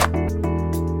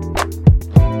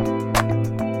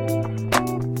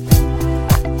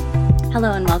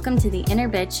Welcome to the Inner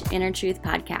Bitch, Inner Truth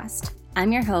podcast.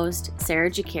 I'm your host,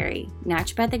 Sarah Jakari,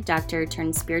 naturopathic doctor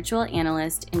turned spiritual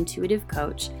analyst, intuitive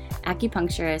coach,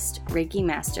 acupuncturist, Reiki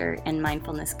master, and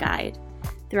mindfulness guide.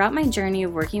 Throughout my journey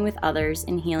of working with others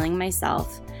and healing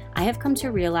myself, I have come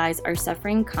to realize our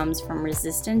suffering comes from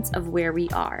resistance of where we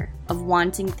are, of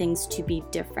wanting things to be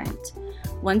different.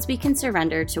 Once we can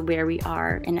surrender to where we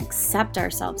are and accept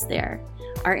ourselves there,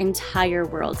 our entire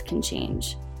world can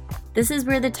change. This is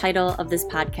where the title of this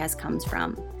podcast comes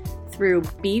from. Through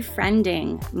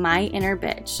befriending my inner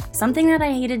bitch, something that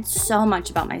I hated so much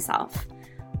about myself,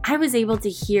 I was able to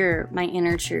hear my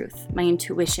inner truth, my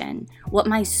intuition, what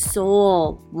my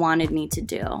soul wanted me to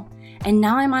do. And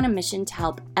now I'm on a mission to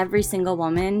help every single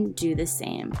woman do the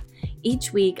same.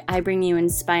 Each week, I bring you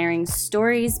inspiring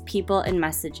stories, people, and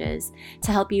messages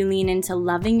to help you lean into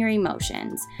loving your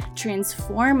emotions,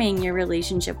 transforming your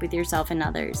relationship with yourself and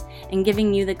others, and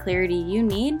giving you the clarity you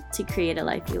need to create a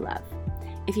life you love.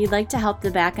 If you'd like to help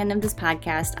the back end of this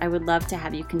podcast, I would love to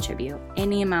have you contribute.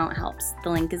 Any amount helps.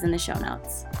 The link is in the show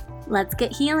notes. Let's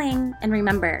get healing. And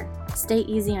remember, stay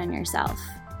easy on yourself.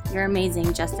 You're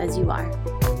amazing just as you are.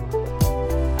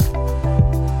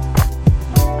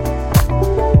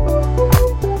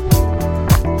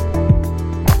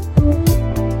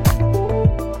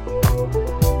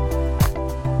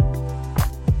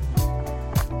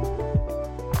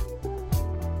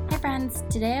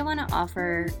 Today I want to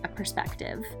offer a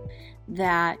perspective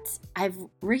that I've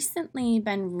recently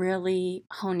been really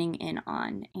honing in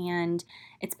on, and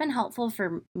it's been helpful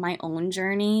for my own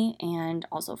journey and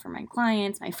also for my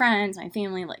clients, my friends, my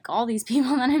family, like all these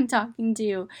people that I'm talking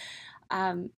to.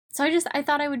 So I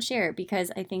thought I would share it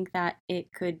because I think that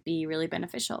it could be really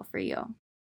beneficial for you.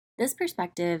 This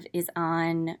perspective is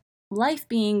on life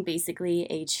being basically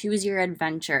a choose your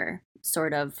adventure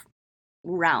sort of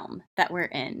realm that we're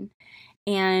in.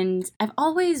 And I've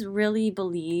always really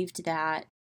believed that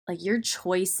like your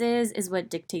choices is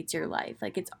what dictates your life.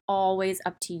 Like it's always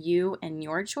up to you and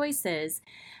your choices,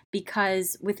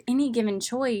 because with any given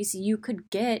choice, you could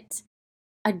get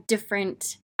a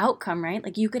different outcome, right?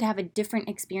 Like you could have a different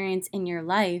experience in your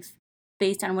life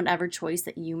based on whatever choice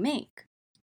that you make.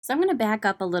 So I'm going to back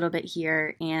up a little bit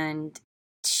here and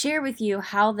share with you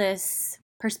how this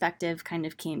perspective kind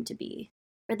of came to be.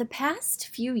 For the past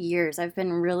few years, I've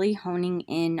been really honing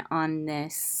in on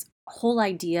this whole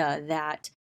idea that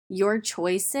your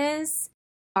choices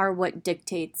are what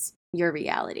dictates your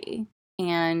reality.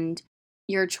 And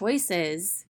your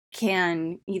choices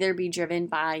can either be driven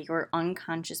by your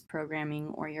unconscious programming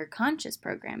or your conscious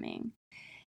programming.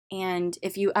 And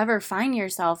if you ever find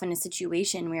yourself in a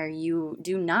situation where you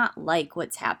do not like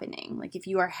what's happening, like if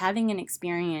you are having an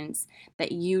experience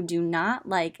that you do not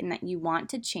like and that you want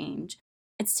to change,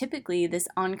 it's typically this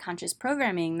unconscious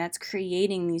programming that's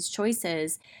creating these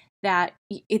choices that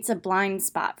it's a blind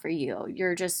spot for you.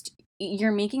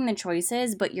 You're making the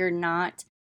choices, but you're not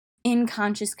in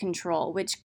conscious control,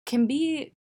 which can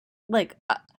be like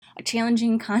a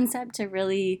challenging concept to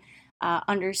really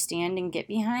understand and get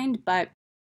behind. But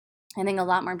I think a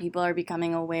lot more people are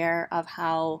becoming aware of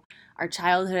how our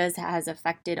childhood has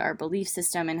affected our belief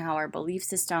system and how our belief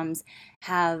systems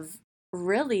have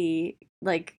really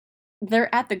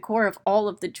they're at the core of all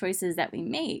of the choices that we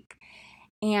make.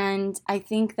 And I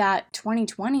think that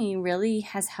 2020 really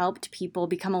has helped people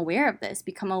become aware of this,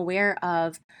 become aware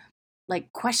of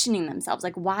like questioning themselves.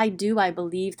 Like, why do I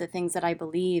believe the things that I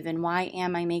believe? And why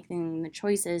am I making the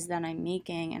choices that I'm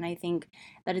making? And I think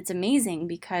that it's amazing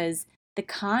because the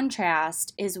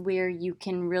contrast is where you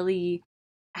can really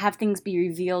have things be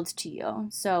revealed to you.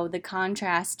 So the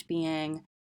contrast being,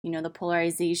 the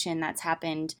polarization that's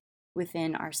happened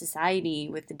within our society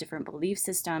with the different belief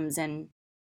systems, and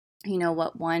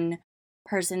what one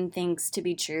person thinks to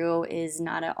be true is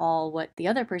not at all what the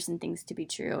other person thinks to be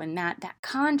true. And that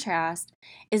contrast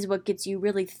is what gets you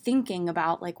really thinking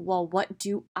about like, well, what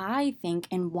do I think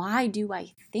and why do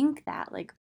I think that?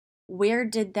 Like, where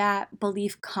did that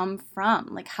belief come from?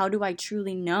 Like, how do I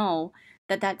truly know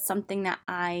that that's something that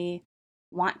I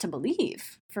want to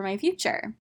believe for my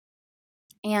future?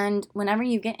 And whenever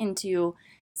you get into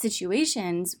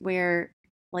situations where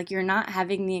like you're not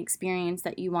having the experience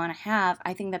that you want to have,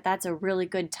 I think that that's a really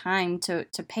good time to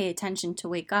pay attention, to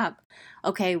wake up.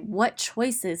 Okay, what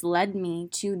choices led me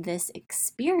to this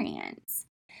experience?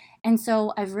 And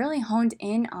so I've really honed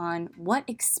in on what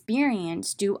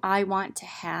experience do I want to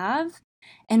have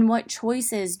and what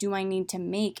choices do I need to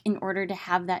make in order to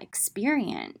have that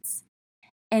experience.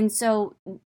 And so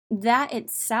that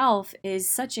itself is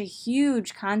such a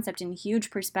huge concept and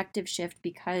huge perspective shift,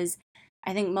 because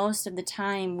I think most of the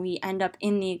time we end up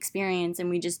in the experience and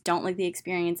we just don't like the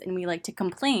experience and we like to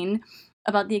complain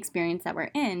about the experience that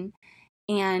we're in.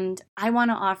 And I want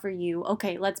to offer you,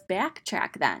 okay, let's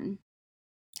backtrack then.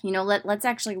 Let's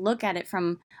actually look at it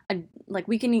from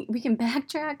we can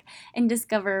backtrack and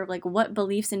discover like what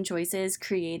beliefs and choices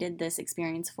created this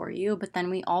experience for you, but then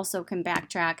we also can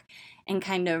backtrack and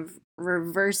kind of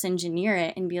reverse engineer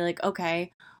it and be like,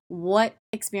 okay, what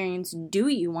experience do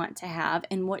you want to have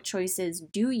and what choices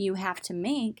do you have to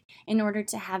make in order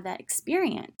to have that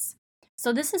experience?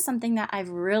 So this is something that I've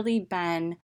really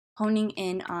been honing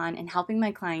in on and helping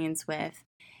my clients with,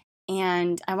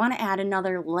 and I want to add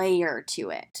another layer to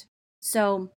it.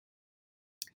 So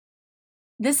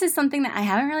this is something that I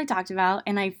haven't really talked about,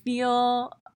 and I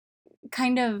feel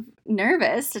kind of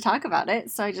nervous to talk about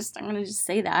it. So I'm going to just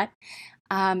say that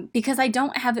because I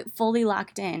don't have it fully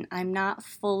locked in. I'm not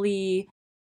fully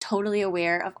totally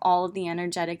aware of all of the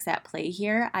energetics at play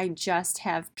here. I just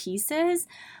have pieces,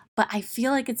 but I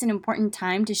feel like it's an important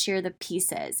time to share the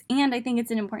pieces. And I think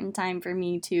it's an important time for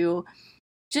me to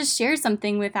just share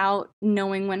something without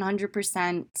knowing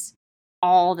 100%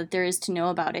 all that there is to know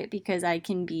about it, because I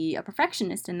can be a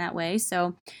perfectionist in that way.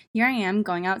 So here I am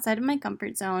going outside of my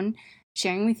comfort zone,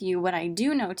 sharing with you what I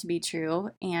do know to be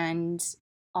true, and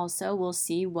also we'll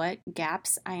see what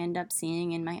gaps I end up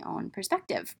seeing in my own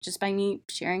perspective just by me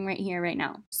sharing right here, right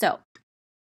now. So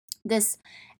this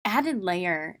added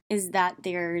layer is that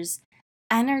there's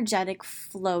energetic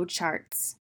flow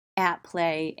charts at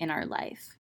play in our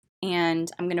life. And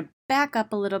I'm going to back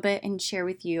up a little bit and share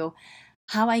with you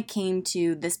how I came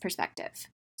to this perspective.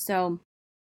 So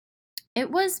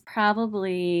it was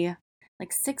probably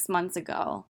like 6 months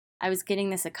ago. I was getting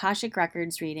this Akashic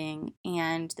Records reading,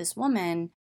 and this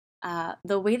woman,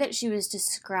 the way that she was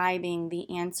describing the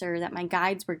answer that my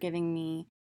guides were giving me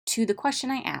to the question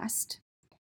I asked,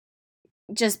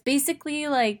 just basically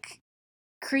like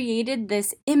created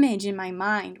this image in my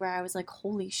mind where I was like,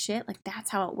 holy shit, like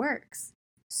that's how it works.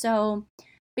 So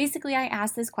basically I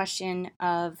asked this question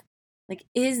of like,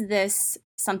 is this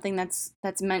something that's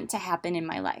meant to happen in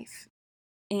my life?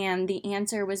 And the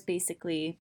answer was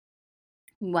basically,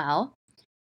 well,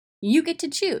 you get to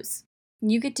choose.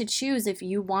 You get to choose if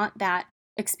you want that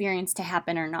experience to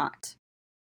happen or not.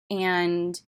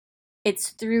 And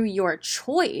it's through your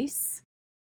choice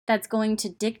that's going to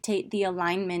dictate the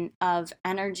alignment of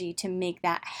energy to make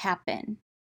that happen.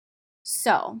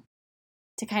 So,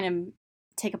 to kind of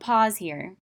take a pause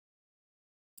here,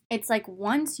 it's like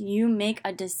once you make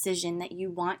a decision that you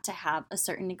want to have a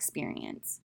certain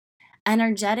experience,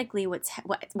 energetically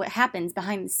what happens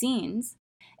behind the scenes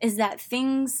is that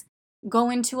things go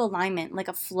into alignment like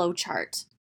a flow chart.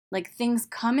 Like things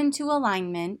come into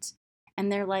alignment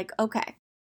and they're like, okay,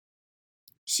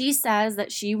 she says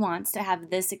that she wants to have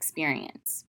this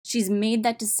experience. She's made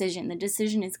that decision. The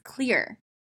decision is clear.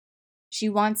 She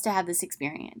wants to have this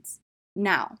experience.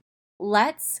 Now,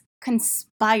 let's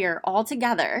conspire all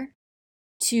together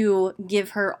to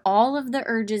give her all of the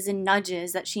urges and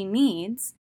nudges that she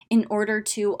needs in order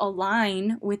to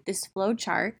align with this flow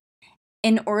chart,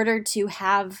 in order to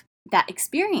have that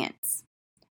experience.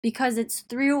 Because it's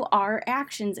through our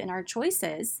actions and our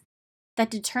choices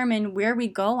that determine where we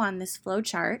go on this flow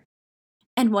chart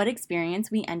and what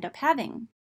experience we end up having.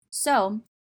 So,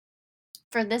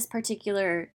 for this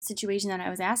particular situation that I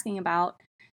was asking about,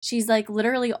 she's like,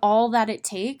 literally all that it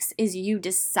takes is you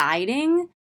deciding,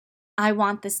 I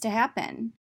want this to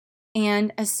happen.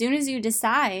 And as soon as you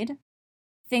decide,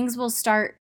 things will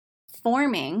start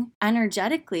forming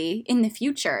energetically in the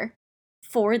future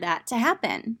for that to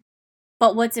happen.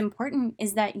 But what's important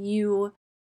is that you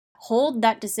hold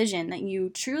that decision, that you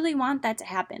truly want that to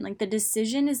happen. Like the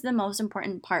decision is the most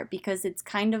important part, because it's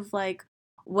kind of like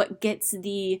what gets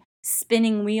the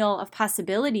spinning wheel of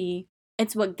possibility.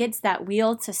 It's what gets that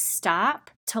wheel to stop,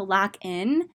 to lock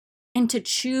in, and to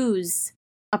choose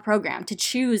a program, to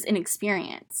choose an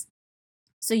experience.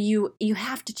 So you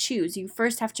have to choose. You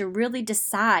first have to really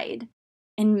decide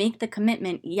and make the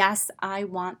commitment, yes, I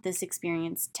want this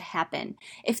experience to happen.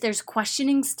 If there's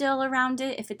questioning still around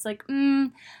it, if it's like, I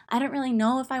don't really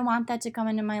know if I want that to come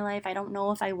into my life, I don't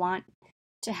know if I want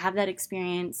to have that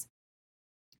experience,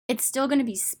 it's still going to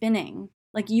be spinning.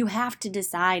 Like you have to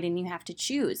decide and you have to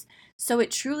choose. So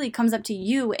it truly comes up to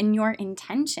you and your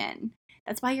intention.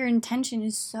 That's why your intention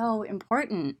is so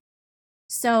important.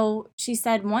 So she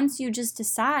said, once you just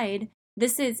decide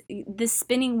this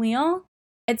spinning wheel,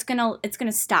 it's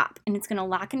gonna stop and it's gonna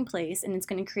lock in place and it's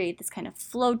gonna create this kind of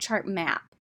flow chart map.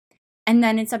 And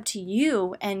then it's up to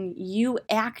you and you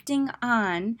acting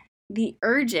on the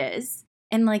urges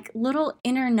and like little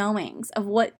inner knowings of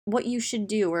what you should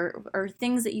do or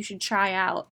things that you should try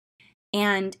out.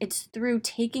 And it's through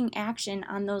taking action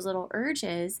on those little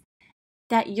urges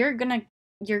that you're going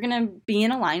to be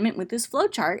in alignment with this flow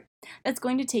chart that's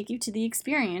going to take you to the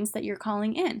experience that you're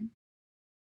calling in.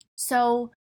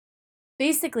 So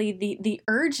basically the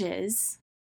urges,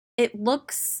 it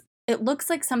looks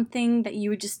like something that you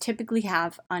would just typically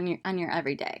have on your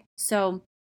everyday. So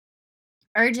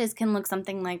urges can look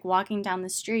something like walking down the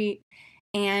street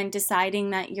and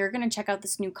deciding that you're going to check out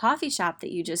this new coffee shop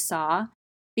that you just saw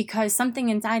because something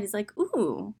inside is like,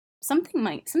 ooh,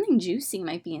 something juicy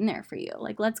might be in there for you.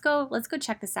 Like, let's go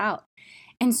check this out.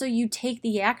 And so you take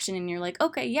the action and you're like,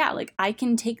 okay, yeah, like I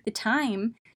can take the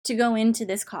time to go into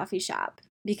this coffee shop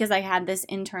because I had this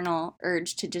internal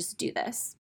urge to just do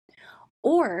this.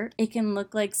 Or it can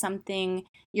look like something,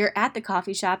 you're at the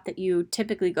coffee shop that you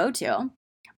typically go to,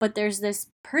 but there's this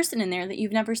person in there that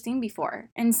you've never seen before.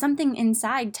 And something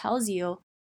inside tells you,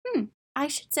 I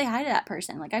should say hi to that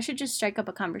person. Like, I should just strike up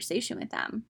a conversation with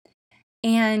them.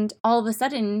 And all of a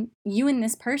sudden, you and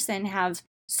this person have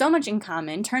so much in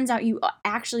common. Turns out you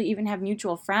actually even have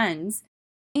mutual friends.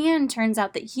 And turns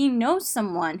out that he knows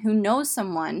someone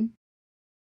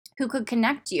who could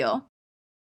connect you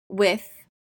with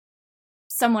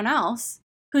someone else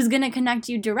who's going to connect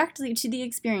you directly to the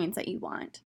experience that you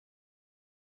want.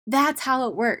 That's how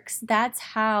it works. That's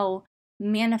how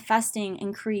manifesting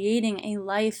and creating a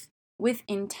life with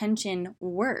intention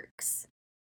works.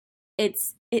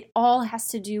 It all has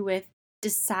to do with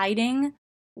deciding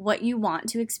what you want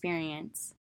to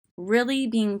experience, really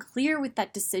being clear with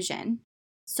that decision,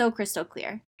 so crystal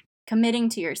clear, committing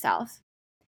to yourself.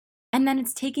 And then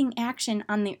it's taking action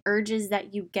on the urges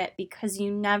that you get because you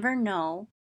never know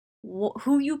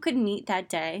who you could meet that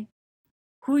day,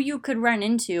 who you could run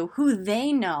into, who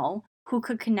they know, who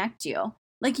could connect you.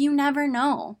 Like, you never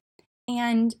know.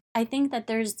 And I think that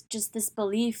there's just this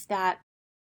belief that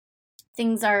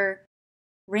things are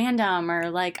random, or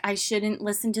like I shouldn't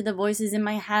listen to the voices in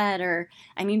my head, or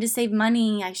I need to save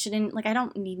money. I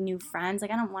don't need new friends.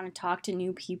 Like, I don't want to talk to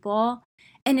new people.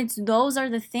 And those are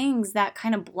the things that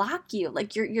kind of block you.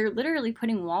 Like, you're literally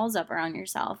putting walls up around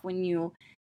yourself when you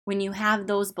have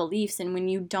those beliefs. And when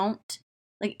you don't,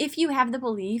 like, if you have the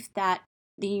belief that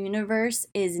the universe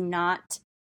is not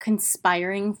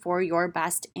conspiring for your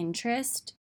best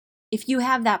interest, if you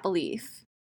have that belief,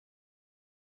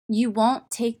 you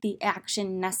won't take the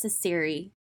action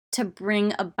necessary to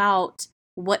bring about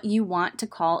what you want to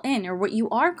call in or what you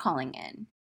are calling in.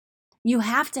 You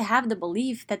have to have the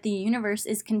belief that the universe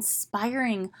is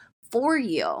conspiring for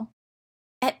you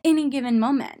at any given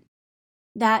moment,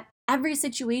 that every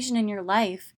situation in your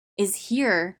life is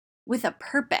here with a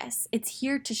purpose. It's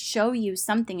here to show you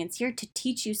something. It's here to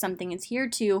teach you something. It's here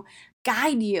to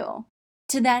guide you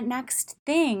to that next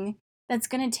thing that's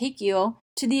going to take you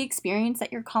to the experience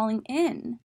that you're calling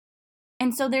in.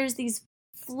 And so there's these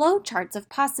flow charts of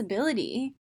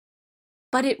possibility,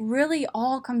 but it really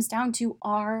all comes down to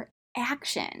our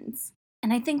actions.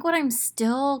 And I think what I'm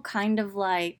still kind of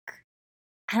like,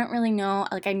 I don't really know,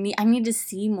 like I need to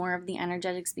see more of the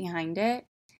energetics behind it,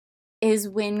 is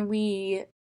when we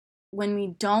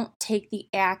don't take the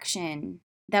action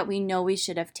that we know we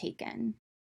should have taken.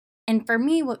 And for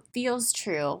me, what feels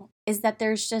true is that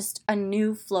there's just a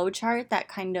new flow chart that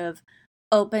kind of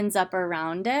opens up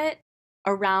around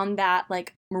that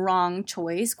like wrong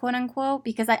choice, quote unquote,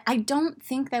 because I don't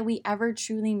think that we ever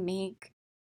truly make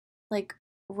like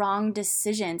wrong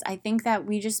decisions. I think that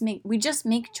we just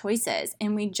make choices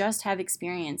and we just have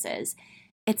experiences.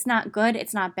 It's not good,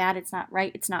 it's not bad, it's not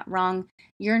right, it's not wrong.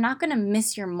 You're not going to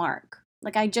miss your mark.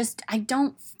 Like, I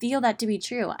don't feel that to be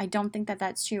true. I don't think that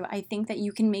that's true. I think that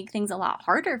you can make things a lot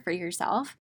harder for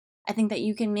yourself. I think that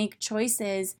you can make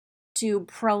choices to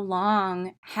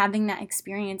prolong having that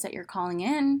experience that you're calling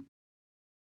in.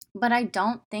 But I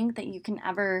don't think that you can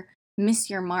ever miss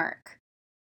your mark.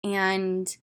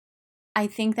 And I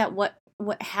think that what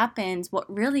happens,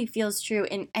 what really feels true,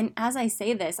 and as I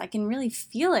say this, I can really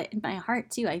feel it in my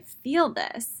heart too. I feel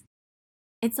this.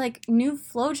 It's like new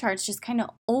flowcharts just kind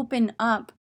of open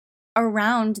up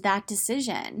around that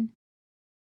decision.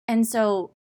 And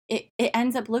so it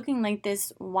ends up looking like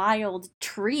this wild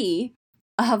tree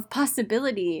of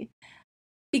possibility,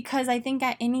 because I think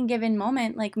at any given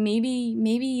moment, like maybe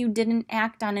you didn't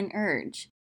act on an urge.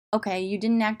 Okay, you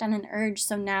didn't act on an urge,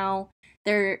 so now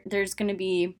there's going to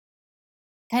be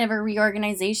kind of a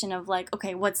reorganization of like,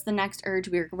 okay, what's the next urge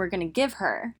we're going to give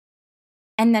her?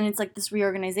 And then it's like this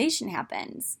reorganization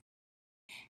happens.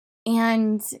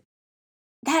 And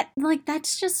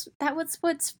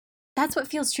that's what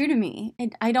feels true to me.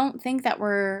 I don't think that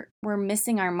we're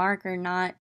missing our mark or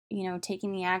not,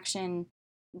 taking the action.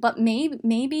 But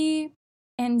maybe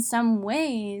in some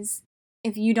ways,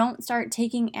 if you don't start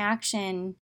taking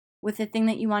action with the thing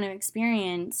that you want to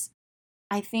experience,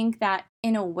 I think that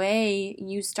in a way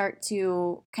you start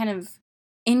to kind of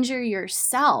injure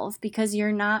yourself because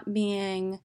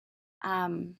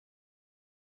um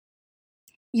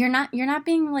you're not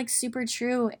being like super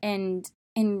true and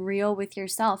real with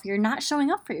yourself. You're not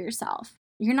showing up for yourself.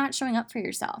 You're not showing up for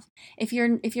yourself. If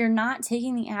you're not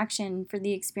taking the action for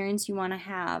the experience you want to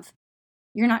have,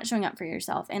 you're not showing up for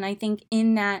yourself. And I think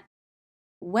in that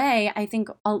way, I think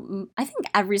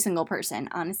every single person,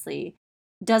 honestly,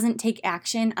 doesn't take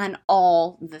action on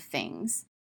all the things.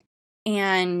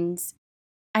 And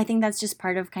I think that's just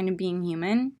part of kind of being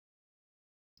human.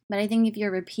 But I think if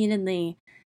you're repeatedly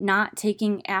not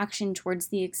taking action towards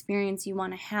the experience you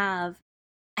want to have,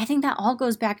 I think that all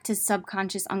goes back to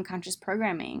subconscious, unconscious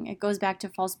programming. It goes back to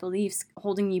false beliefs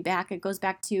holding you back. It goes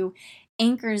back to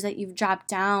anchors that you've dropped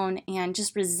down and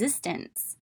just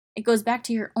resistance. It goes back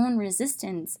to your own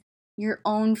resistance, your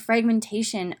own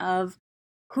fragmentation of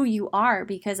who you are,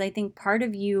 because I think part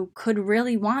of you could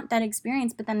really want that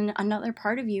experience, but then another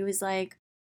part of you is like,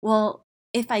 well,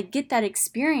 if I get that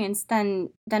experience, then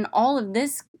all of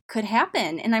this could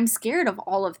happen, and I'm scared of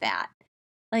all of that.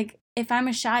 Like, if I'm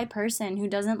a shy person who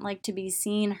doesn't like to be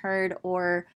seen, heard,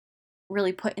 or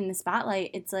really put in the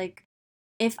spotlight, it's like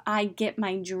if I get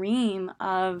my dream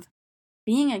of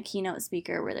being a keynote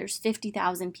speaker where there's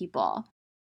 50,000 people,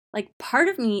 like part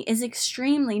of me is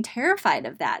extremely terrified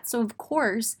of that. So, of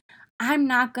course, I'm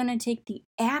not going to take the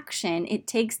action it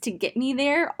takes to get me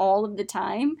there all of the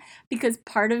time because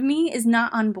part of me is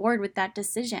not on board with that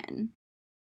decision.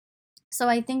 So,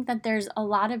 I think that there's a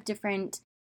lot of different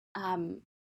um,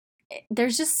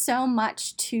 there's just so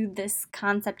much to this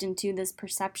concept and to this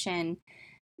perception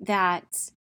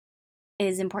that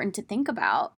is important to think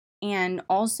about. And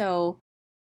also,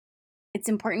 it's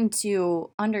important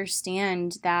to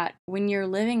understand that when you're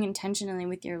living intentionally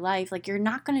with your life, like you're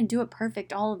not going to do it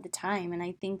perfect all of the time. And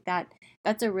I think that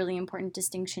that's a really important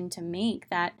distinction to make,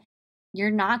 that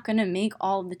you're not going to make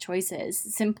all of the choices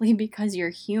simply because you're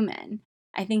human.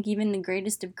 I think even the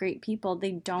greatest of great people,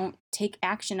 they don't take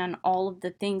action on all of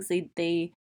the things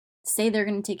they say they're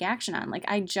going to take action on. Like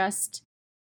I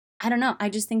don't know. I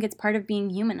just think it's part of being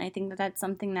human. I think that that's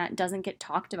something that doesn't get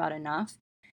talked about enough.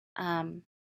 Um,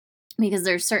 because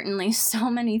there's certainly so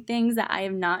many things that I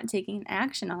have not taken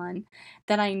action on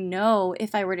that I know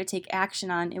if I were to take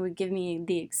action on, it would give me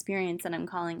the experience that I'm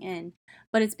calling in.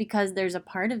 But it's because there's a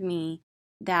part of me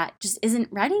that just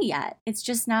isn't ready yet. It's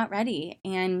just not ready.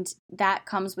 And that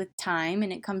comes with time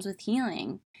and it comes with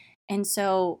healing. And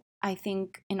so I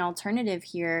think an alternative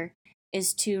here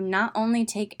is to not only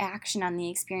take action on the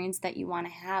experience that you want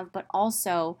to have, but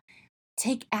also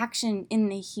take action in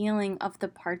the healing of the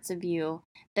parts of you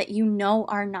that you know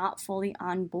are not fully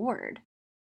on board.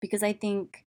 Because I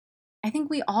think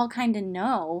we all kind of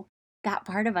know that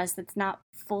part of us that's not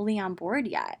fully on board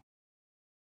yet.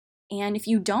 And if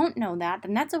you don't know that,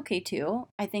 then that's okay too.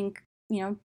 I think,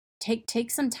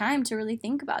 take some time to really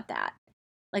think about that.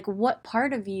 Like what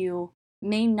part of you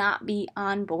may not be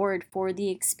on board for the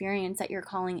experience that you're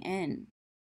calling in.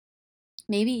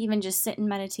 Maybe even just sit in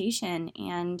meditation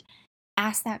and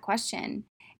ask that question.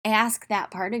 Ask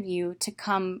that part of you to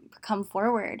come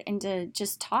forward and to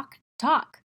just talk,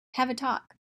 have a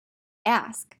talk.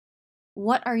 Ask,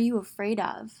 what are you afraid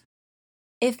of?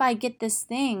 If I get this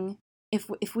thing,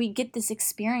 if we get this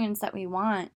experience that we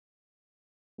want,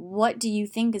 what do you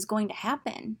think is going to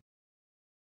happen?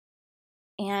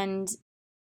 And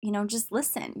just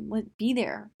listen, be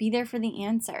there for the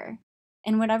answer.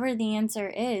 And whatever the answer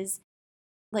is,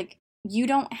 like you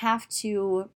don't have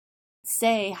to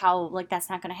say how like that's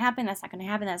not going to happen, that's not going to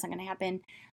happen, that's not going to happen.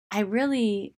 I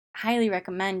really highly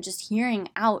recommend just hearing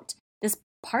out this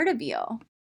part of you.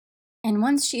 And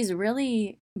once she's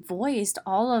really voiced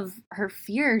all of her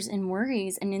fears and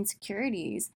worries and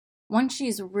insecurities, once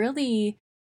she's really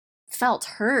felt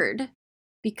heard,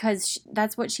 because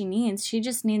that's what she needs, she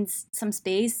just needs some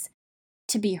space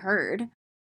to be heard.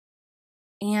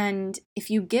 And if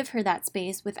you give her that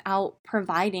space without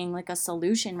providing like a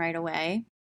solution right away,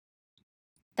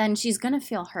 then she's going to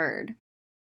feel heard.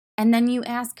 And then you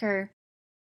ask her,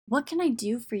 what can I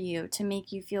do for you to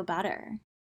make you feel better?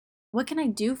 What can I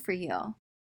do for you?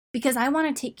 Because I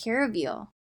want to take care of you.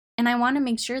 And I want to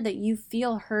make sure that you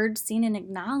feel heard, seen, and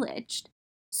acknowledged.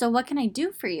 So what can I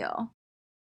do for you?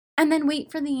 And then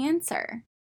wait for the answer.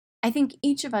 I think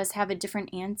each of us have a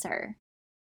different answer.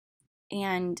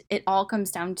 And it all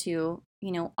comes down to,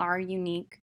 our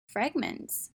unique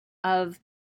fragments of,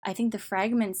 I think the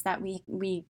fragments that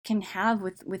we can have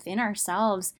within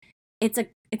ourselves.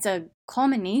 It's a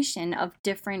culmination of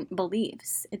different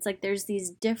beliefs. It's like there's these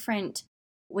different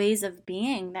ways of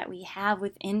being that we have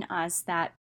within us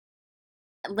that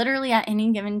literally at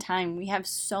any given time we have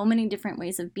so many different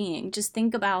ways of being. Just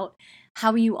think about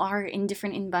how you are in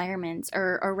different environments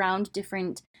or around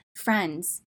different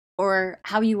friends, or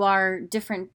how you are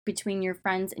different between your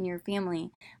friends and your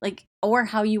family, like, or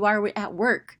how you are at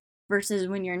work versus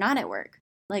when you're not at work.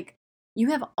 Like, you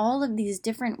have all of these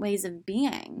different ways of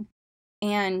being,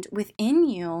 and within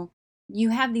you you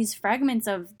have these fragments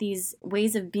of these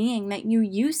ways of being that you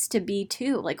used to be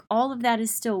too. Like, all of that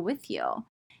is still with you.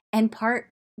 And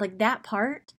that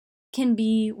part can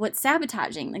be what's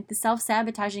sabotaging, like the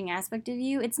self-sabotaging aspect of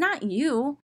you. It's not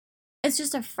you. It's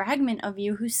just a fragment of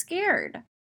you who's scared.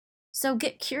 So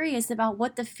get curious about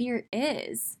what the fear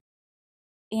is.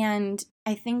 And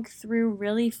I think through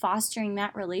really fostering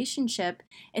that relationship,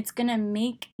 it's going to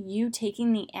make you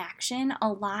taking the action a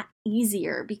lot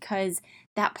easier, because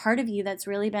that part of you that's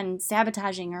really been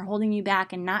sabotaging or holding you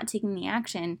back and not taking the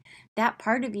action, that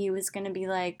part of you is going to be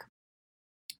like,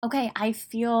 okay, I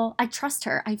trust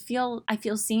her. I feel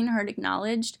seen, heard,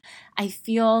 acknowledged. I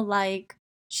feel like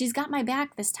she's got my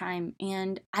back this time,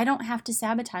 and I don't have to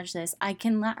sabotage this. I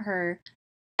can let her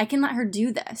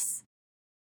do this.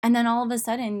 And then all of a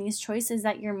sudden, these choices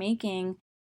that you're making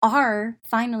are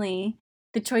finally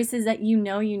the choices that you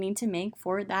know you need to make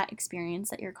for that experience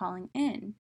that you're calling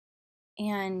in.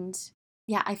 And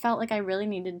yeah, I felt like I really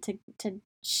needed to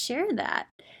share that.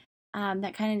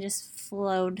 That kind of just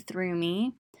flowed through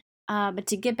me. But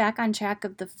to get back on track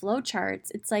of the flow charts,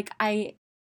 it's like I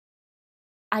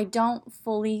don't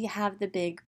fully have the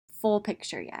big full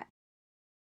picture yet.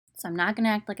 So I'm not going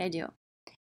to act like I do.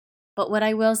 But what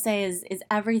I will say is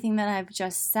everything that I've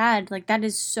just said, like, that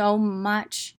is so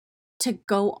much to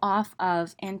go off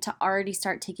of and to already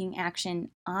start taking action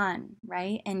on,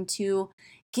 right? And to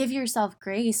give yourself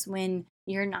grace when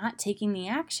you're not taking the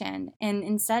action, and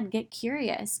instead get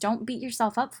curious. Don't beat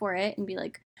yourself up for it and be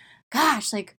like,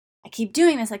 gosh, like, I keep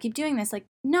doing this. I keep doing this. Like,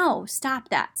 no, stop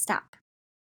that. Stop.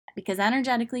 Because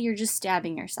energetically, you're just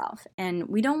stabbing yourself. And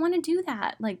we don't want to do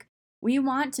that. Like, we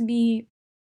want to be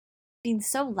being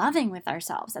so loving with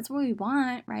ourselves. That's what we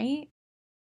want, right?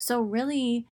 So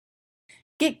really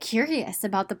get curious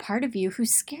about the part of you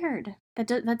who's scared,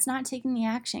 that's not taking the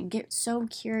action. Get so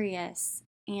curious,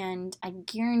 and I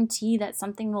guarantee that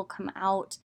something will come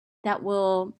out that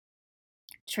will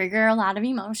trigger a lot of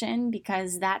emotion,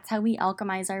 because that's how we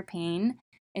alchemize our pain.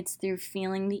 It's through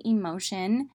feeling the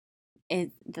emotion.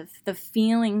 The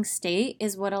feeling state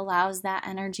is what allows that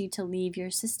energy to leave your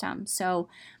system. So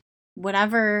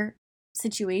whatever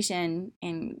situation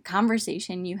and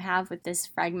conversation you have with this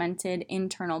fragmented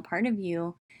internal part of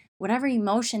you, whatever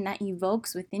emotion that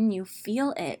evokes within you,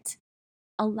 feel it.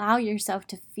 Allow yourself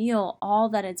to feel all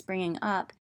that it's bringing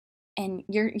up, and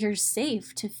you're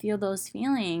safe to feel those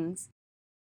feelings.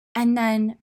 And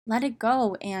then let it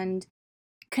go, and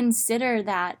consider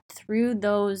that through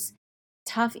those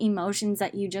tough emotions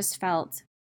that you just felt,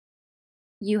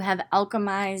 you have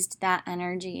alchemized that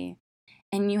energy,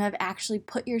 and you have actually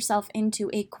put yourself into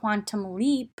a quantum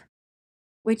leap,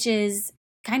 which is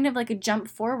kind of like a jump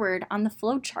forward on the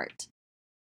flow chart.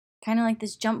 Kind of like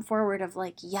this jump forward of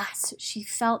like, yes, she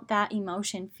felt that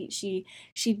emotion. She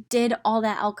did all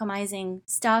that alchemizing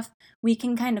stuff. We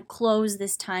can kind of close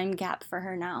this time gap for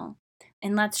her now.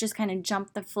 And let's just kind of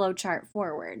jump the flow chart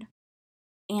forward.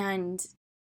 And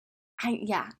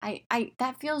I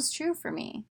that feels true for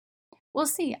me. We'll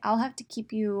see. I'll have to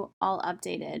keep you all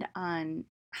updated on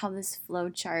how this flow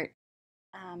chart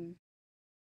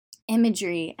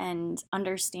imagery and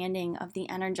understanding of the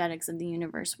energetics of the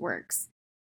universe works,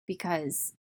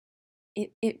 because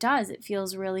it does. It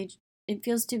feels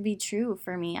to be true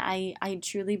for me. I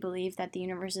truly believe that the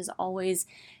universe is always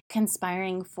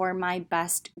conspiring for my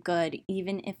best good,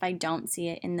 even if I don't see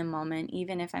it in the moment,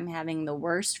 even if I'm having the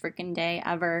worst freaking day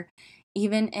ever,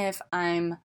 even if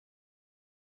my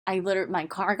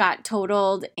car got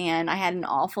totaled and I had an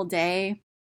awful day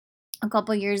a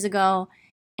couple years ago,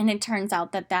 and it turns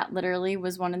out that literally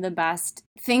was one of the best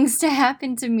things to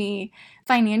happen to me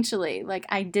financially. Like,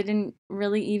 I didn't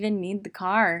really even need the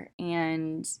car,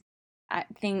 and I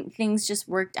think things just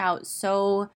worked out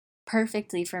so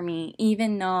perfectly for me,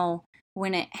 even though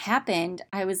when it happened,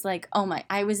 I was like, oh my,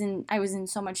 I was in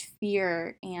so much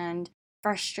fear and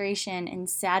frustration and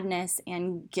sadness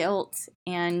and guilt,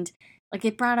 and like,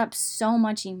 it brought up so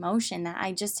much emotion that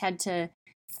I just had to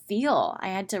feel. I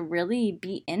had to really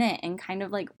be in it and kind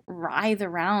of like writhe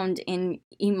around in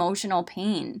emotional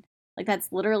pain. Like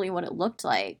that's literally what it looked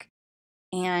like.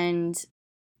 And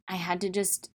I had to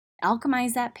just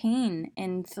alchemize that pain.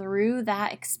 And through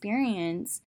that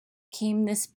experience came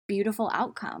this beautiful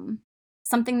outcome.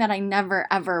 Something that I never,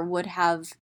 ever would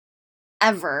have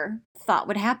ever thought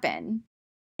would happen.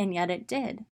 And yet it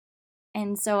did.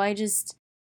 And so I just,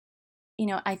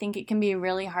 I think it can be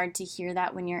really hard to hear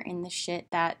that when you're in the shit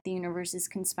that the universe is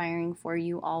conspiring for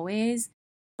you always.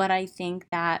 But I think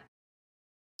that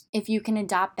if you can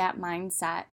adopt that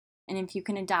mindset and if you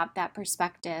can adopt that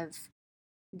perspective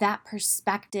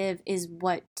is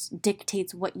what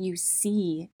dictates what you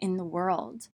see in the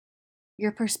world.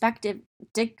 Your perspective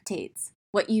dictates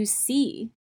what you see.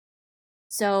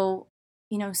 So,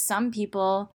 some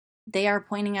people, they are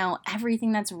pointing out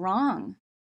everything that's wrong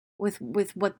with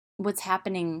what's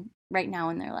happening right now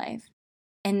in their life.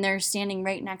 And they're standing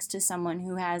right next to someone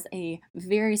who has a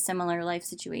very similar life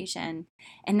situation.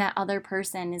 And that other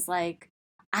person is like,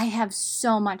 I have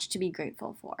so much to be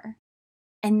grateful for.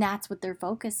 And that's what their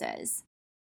focus is.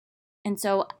 And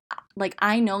so, like,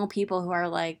 I know people who are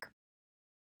like,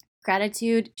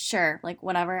 gratitude, sure, like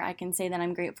whatever, I can say that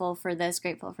I'm grateful for this,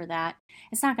 grateful for that.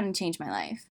 It's not going to change my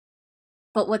life.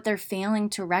 But what they're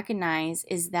failing to recognize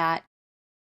is that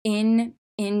in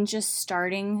just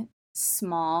starting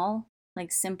small,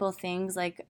 like simple things,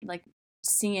 like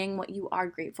seeing what you are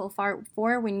grateful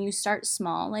for, when you start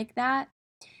small like that,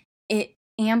 it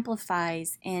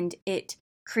amplifies and it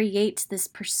creates this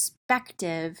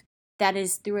perspective that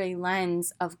is through a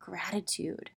lens of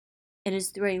gratitude. It is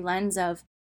through a lens of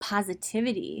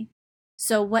positivity.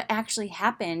 So what actually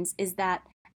happens is that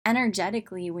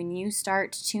energetically, when you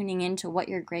start tuning into what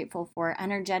you're grateful for,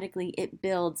 energetically it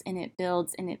builds and it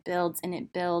builds and it builds and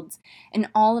it builds. And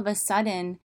all of a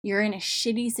sudden, you're in a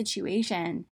shitty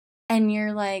situation and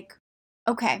you're like,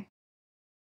 okay,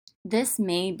 this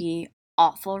may be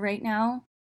awful right now,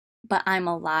 but I'm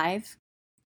alive.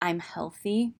 I'm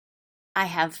healthy. I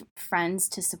have friends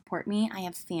to support me. I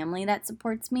have family that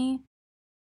supports me.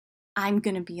 I'm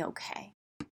going to be okay.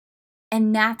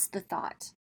 And that's the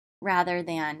thought, rather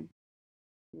than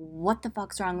what the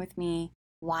fuck's wrong with me?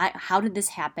 Why? How did this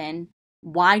happen?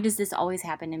 Why does this always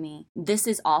happen to me? This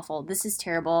is awful. This is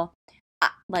terrible. I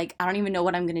don't even know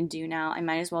what I'm going to do now. I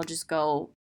might as well just go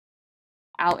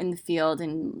out in the field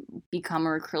and become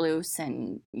a recluse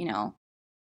and,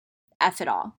 F it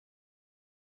all.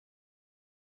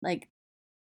 Like,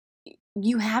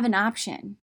 you have an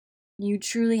option. You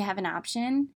truly have an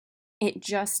option. It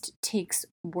just takes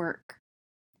work.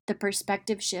 The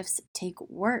perspective shifts take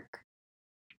work.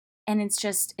 And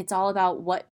it's all about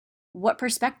what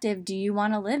perspective do you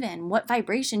want to live in? What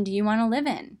vibration do you want to live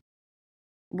in?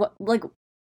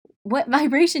 What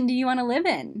vibration do you want to live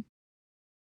in?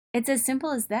 It's as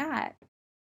simple as that.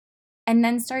 And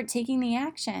then start taking the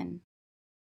action.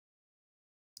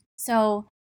 So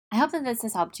I hope that this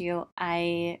has helped you.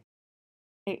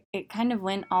 It kind of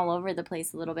went all over the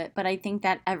place a little bit, but I think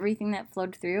that everything that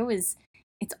flowed through it's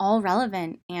all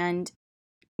relevant, and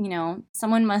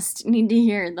someone must need to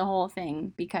hear the whole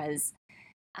thing, because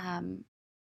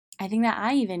I think that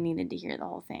I even needed to hear the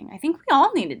whole thing. I think we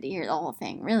all needed to hear the whole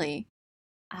thing, really,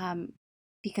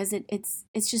 because it's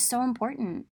just so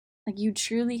important. Like, you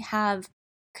truly have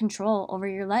control over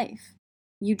your life.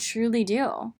 You truly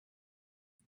do.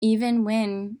 Even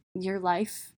when your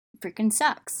life freaking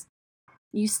sucks,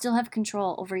 you still have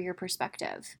control over your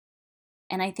perspective.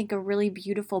 And I think a really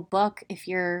beautiful book, if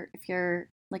you're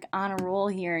like on a roll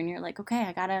here and you're like,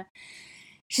 okay,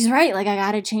 she's right, like I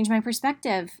gotta change my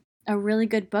perspective. A really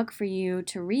good book for you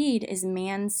to read is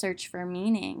Man's Search for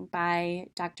Meaning by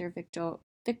Dr.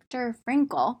 Viktor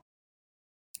Frankl.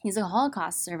 He's a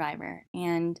Holocaust survivor,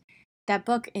 and that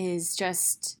book is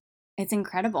it's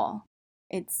incredible.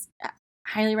 It's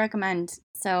highly recommend.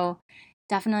 So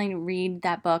definitely read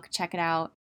that book, check it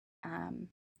out.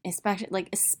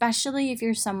 Especially if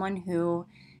you're someone who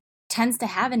tends to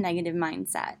have a negative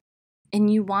mindset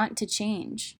and you want to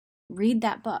change, read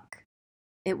that book.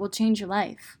 It will change your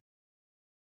life.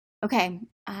 Okay,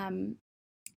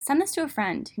 send this to a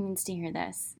friend who needs to hear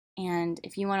this. And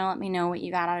if you want to let me know what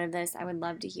you got out of this, I would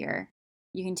love to hear.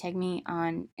 You can tag me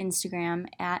on Instagram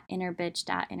at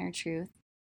innerbitch.innertruth.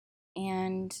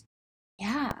 And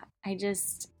yeah,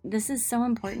 this is so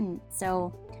important.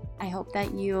 So I hope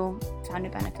that you found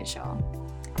it beneficial.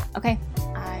 Okay,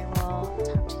 I will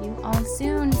talk to you all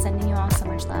soon. Sending you all so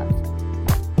much love.